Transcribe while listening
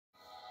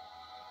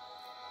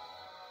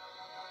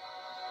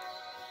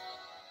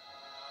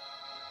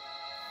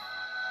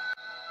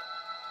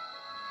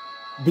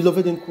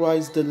Beloved in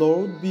Christ, the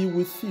Lord be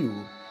with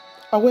you.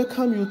 I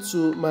welcome you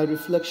to my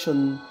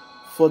reflection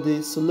for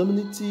the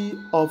Solemnity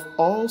of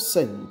All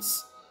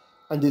Saints.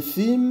 And the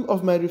theme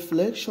of my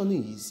reflection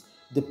is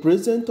the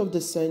present of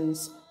the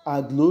saints,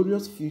 our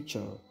glorious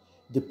future.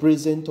 The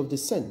present of the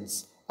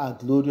saints, our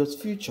glorious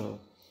future.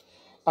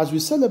 As we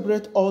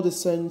celebrate all the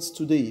saints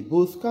today,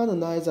 both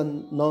canonized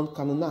and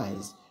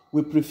non-canonized,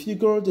 we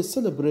prefigure the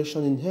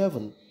celebration in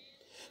heaven.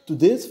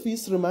 Today's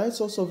feast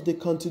reminds us of the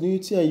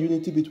continuity and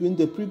unity between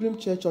the pilgrim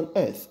church on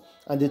earth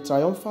and the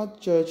triumphant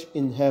church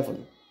in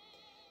heaven.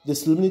 The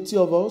Solemnity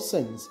of All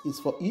Saints is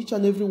for each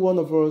and every one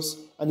of us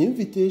an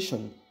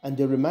invitation and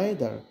a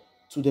reminder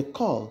to the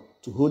call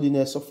to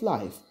holiness of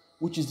life,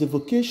 which is the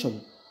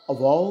vocation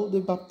of all the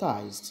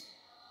baptized.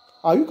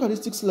 Our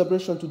Eucharistic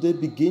celebration today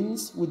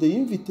begins with the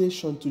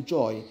invitation to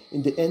joy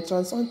in the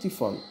entrance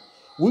antiphon,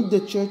 which the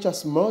Church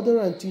as mother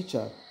and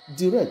teacher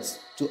directs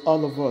to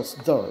all of us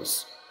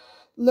thus.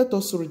 Let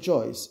us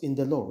rejoice in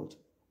the Lord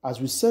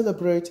as we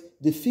celebrate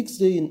the fixed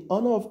day in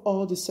honor of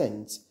all the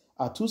saints,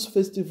 at whose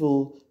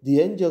festival the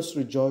angels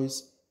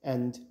rejoice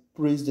and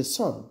praise the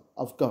Son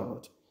of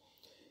God.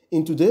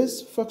 In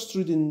today's first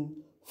reading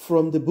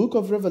from the book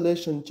of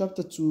Revelation,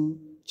 chapter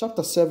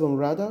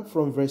 7,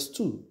 from verse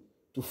 2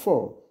 to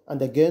 4,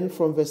 and again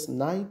from verse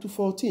 9 to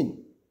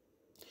 14.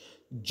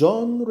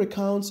 John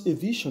recounts a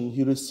vision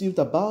he received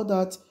about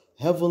that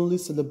heavenly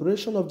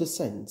celebration of the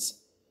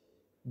saints.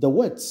 The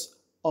words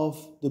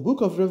of the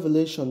book of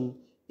Revelation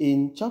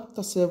in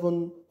chapter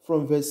 7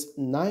 from verse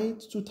 9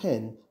 to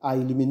 10 are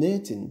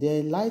illuminating, they are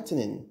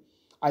enlightening.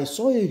 I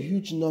saw a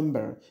huge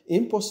number,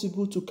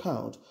 impossible to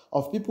count,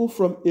 of people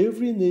from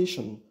every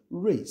nation,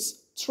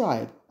 race,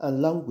 tribe,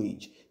 and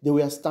language. They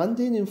were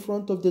standing in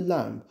front of the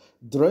Lamb,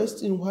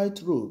 dressed in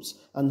white robes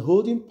and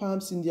holding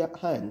palms in their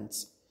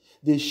hands.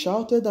 They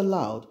shouted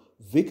aloud,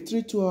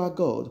 "Victory to our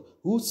God,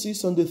 who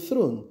sits on the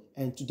throne,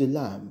 and to the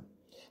Lamb."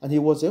 And he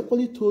was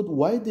equally told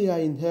why they are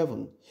in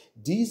heaven.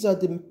 These are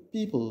the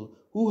people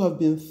who have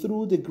been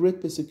through the great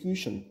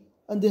persecution,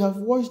 and they have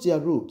washed their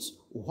robes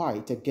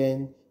white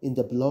again in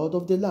the blood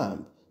of the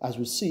Lamb, as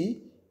we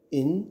see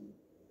in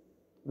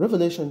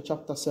Revelation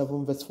chapter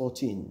 7, verse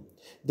 14.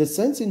 The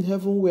saints in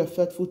heaven were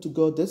faithful to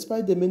God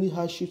despite the many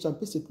hardships and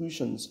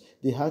persecutions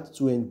they had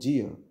to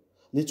endure.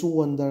 Little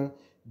wonder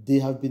they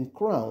have been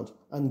crowned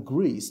and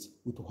graced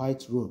with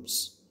white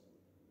robes.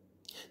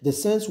 The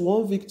saints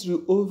won victory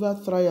over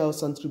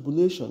trials and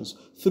tribulations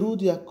through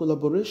their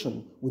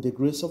collaboration with the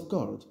grace of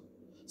God.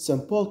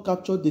 St. Paul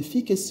captured the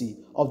efficacy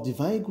of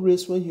divine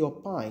grace when he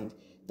opined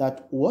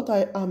that what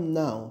I am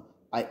now,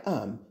 I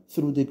am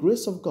through the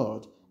grace of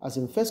God, as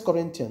in 1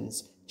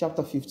 Corinthians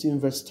chapter 15,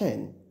 verse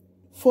 10.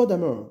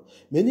 Furthermore,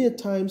 many a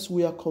times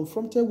we are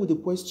confronted with the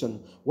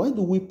question, why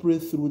do we pray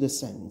through the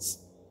saints?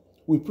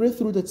 We pray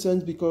through the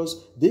saints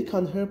because they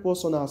can help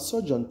us on our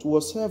sojourn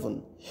towards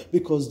heaven,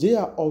 because they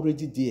are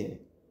already there.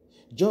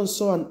 John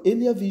saw an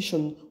earlier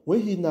vision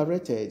when he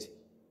narrated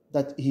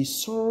that he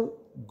saw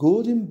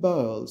golden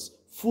bowls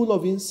full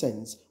of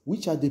incense,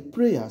 which are the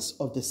prayers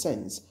of the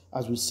saints,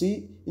 as we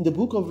see in the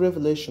book of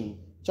Revelation,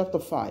 chapter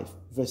 5,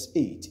 verse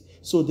 8.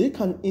 So they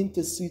can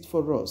intercede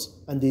for us,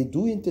 and they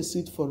do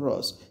intercede for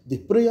us. The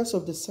prayers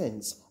of the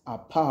saints are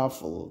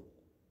powerful.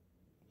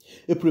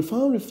 A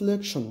profound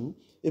reflection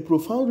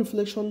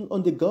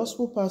on the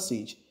gospel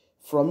passage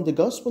from the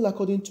gospel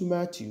according to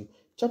Matthew,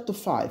 chapter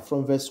 5,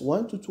 from verse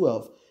 1 to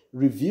 12,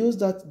 reveals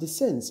that the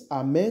saints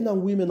are men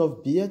and women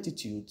of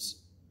beatitudes.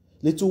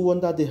 Little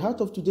wonder at the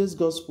heart of today's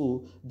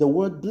gospel, the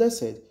word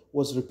blessed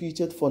was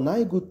repeated for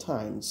 9 good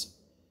times.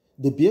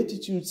 The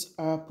beatitudes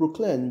are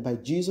proclaimed by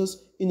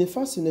Jesus in a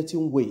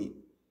fascinating way.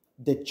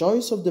 The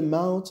choice of the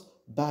mount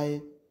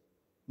by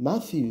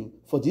Matthew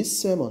for this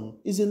sermon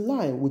is in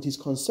line with his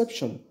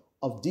conception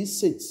of these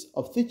sets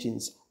of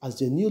teachings as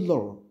the new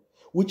law,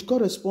 which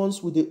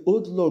corresponds with the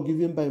old law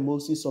given by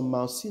Moses on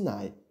Mount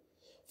Sinai.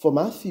 For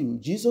Matthew,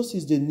 Jesus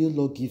is the new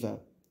lawgiver,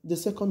 the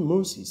second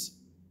Moses.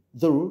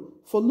 Though,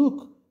 for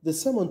Luke, the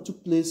sermon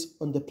took place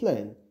on the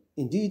plain.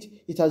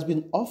 Indeed, it has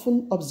been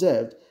often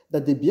observed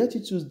that the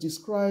Beatitudes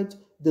described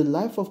the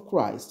life of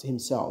Christ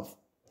himself,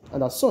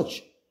 and as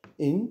such,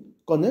 in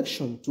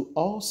connection to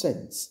all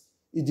saints,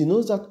 it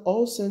denotes that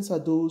all saints are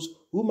those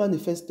who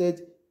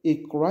manifested a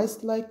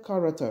Christ-like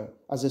character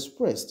as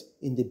expressed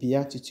in the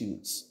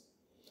Beatitudes.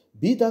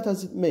 Be that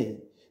as it may,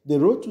 the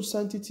road to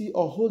sanctity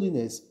or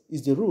holiness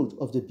is the road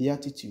of the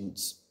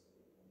Beatitudes.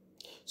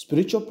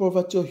 Spiritual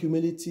poverty or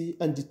humility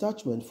and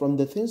detachment from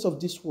the things of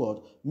this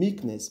world,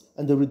 meekness,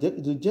 and the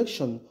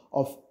rejection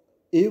of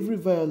every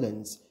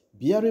violence,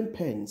 bearing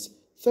pains,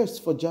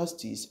 thirst for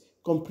justice,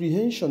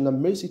 comprehension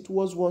and mercy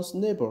towards one's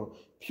neighbor,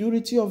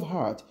 purity of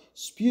heart,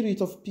 spirit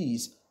of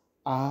peace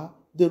are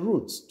the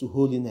roads to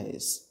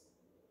holiness.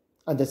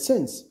 And the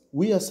saints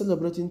we are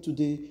celebrating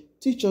today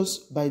teach us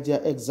by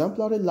their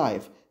exemplary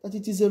life that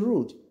it is a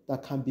road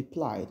that can be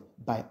plied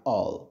by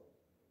all.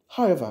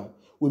 However,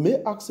 we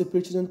may ask a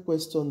pertinent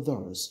question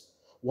thus: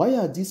 why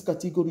are these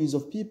categories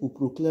of people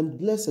proclaimed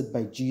blessed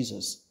by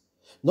Jesus?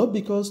 Not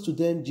because to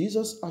them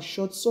Jesus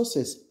assured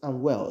success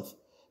and wealth,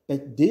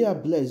 but they are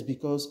blessed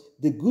because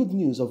the good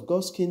news of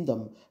God's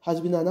kingdom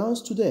has been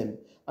announced to them,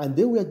 and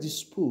they were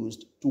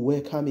disposed to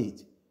welcome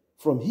it.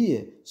 From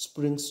here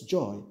springs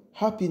joy,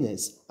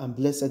 happiness, and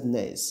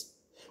blessedness.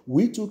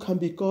 We too can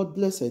be called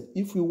blessed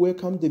if we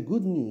welcome the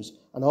good news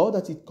and all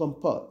that it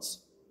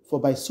comports,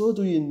 for by so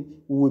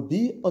doing we will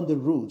be on the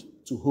road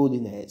to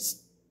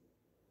holiness.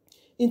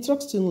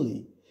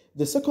 Interestingly,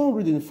 the second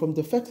reading from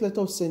the first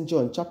letter of St.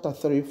 John chapter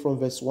 3 from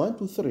verse 1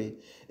 to 3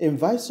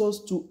 invites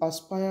us to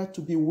aspire to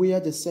be where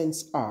the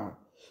saints are,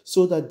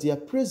 so that their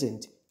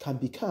present can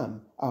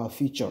become our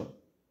future.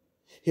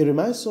 He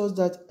reminds us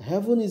that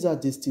heaven is our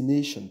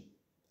destination,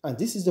 and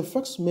this is the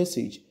first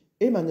message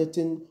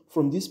emanating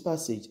from this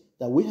passage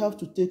that we have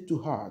to take to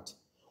heart.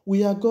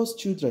 We are God's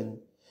children,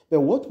 but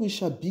what we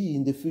shall be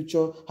in the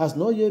future has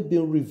not yet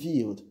been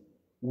revealed.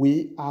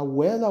 We are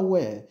well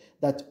aware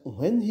that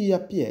when he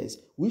appears,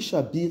 we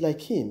shall be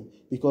like him,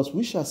 because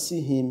we shall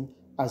see him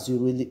as he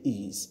really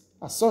is.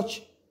 As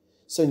such,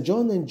 St.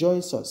 John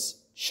enjoins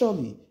us,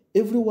 surely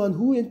everyone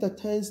who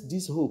entertains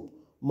this hope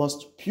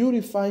must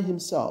purify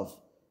himself,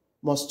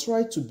 must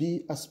try to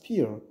be as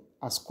pure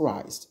as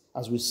Christ,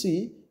 as we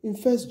see in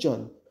 1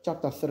 John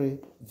chapter 3,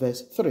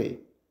 verse 3.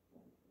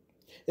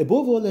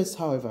 Above all else,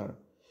 however,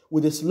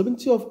 with the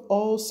Solemnity of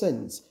All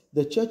Saints,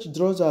 the Church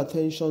draws our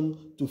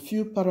attention to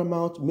few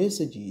paramount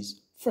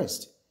messages.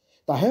 First,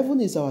 that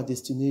heaven is our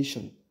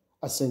destination.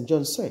 As St.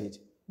 John said,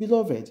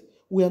 "Beloved,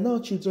 we are now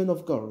children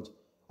of God,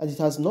 and it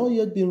has not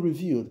yet been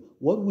revealed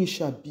what we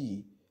shall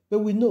be. But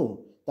we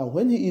know that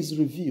when he is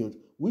revealed,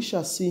 we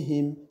shall see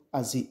him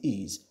as he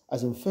is,"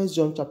 as in 1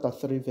 John chapter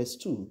 3, verse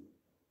 2.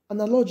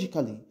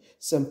 Analogically,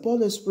 St.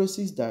 Paul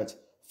expresses that,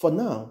 "For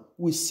now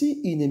we see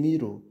in a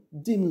mirror,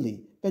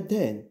 dimly, but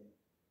then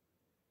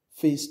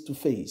face to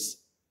face,"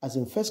 as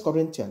in 1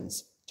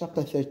 Corinthians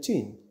chapter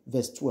 13,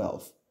 verse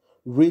 12.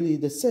 Really,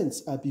 the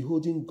saints are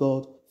beholding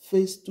God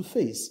face to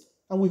face,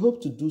 and we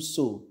hope to do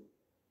so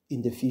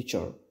in the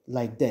future,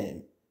 like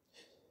them.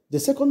 The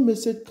second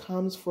message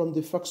comes from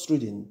the first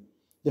reading,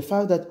 the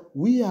fact that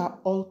we are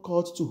all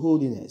called to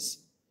holiness.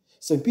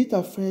 St. Peter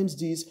affirms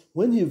this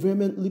when he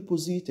vehemently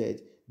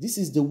posited, "This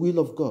is the will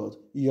of God,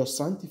 your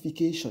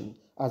sanctification,"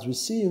 as we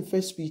see in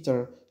 1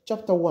 Peter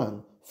chapter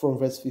 1, from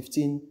verse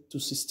 15 to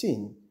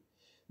 16.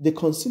 The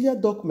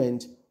conciliar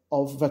document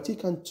of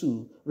Vatican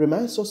II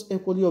reminds us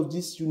equally of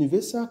this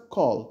universal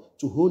call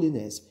to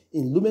holiness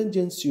in Lumen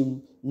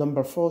Gentium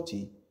number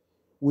 40.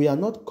 We are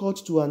not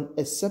called to an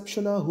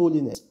exceptional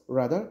holiness,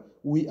 rather,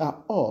 we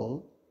are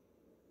all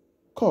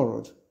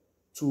called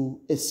to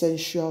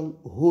essential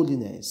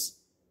holiness.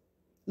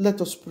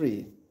 Let us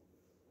pray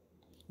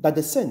that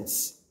the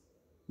saints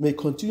may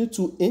continue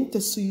to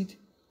intercede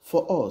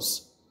for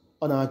us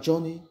on our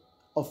journey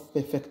of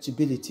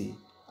perfectibility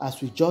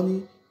as we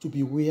journey to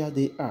be where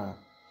they are,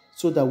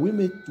 so that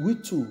we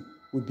too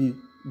will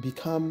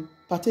become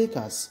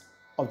partakers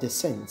of the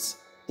saints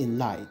in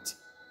light.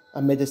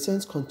 And may the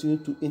saints continue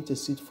to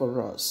intercede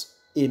for us.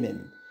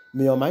 Amen.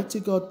 May Almighty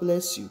God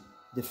bless you,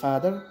 the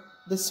Father,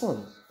 the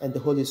Son, and the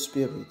Holy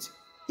Spirit.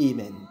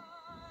 Amen.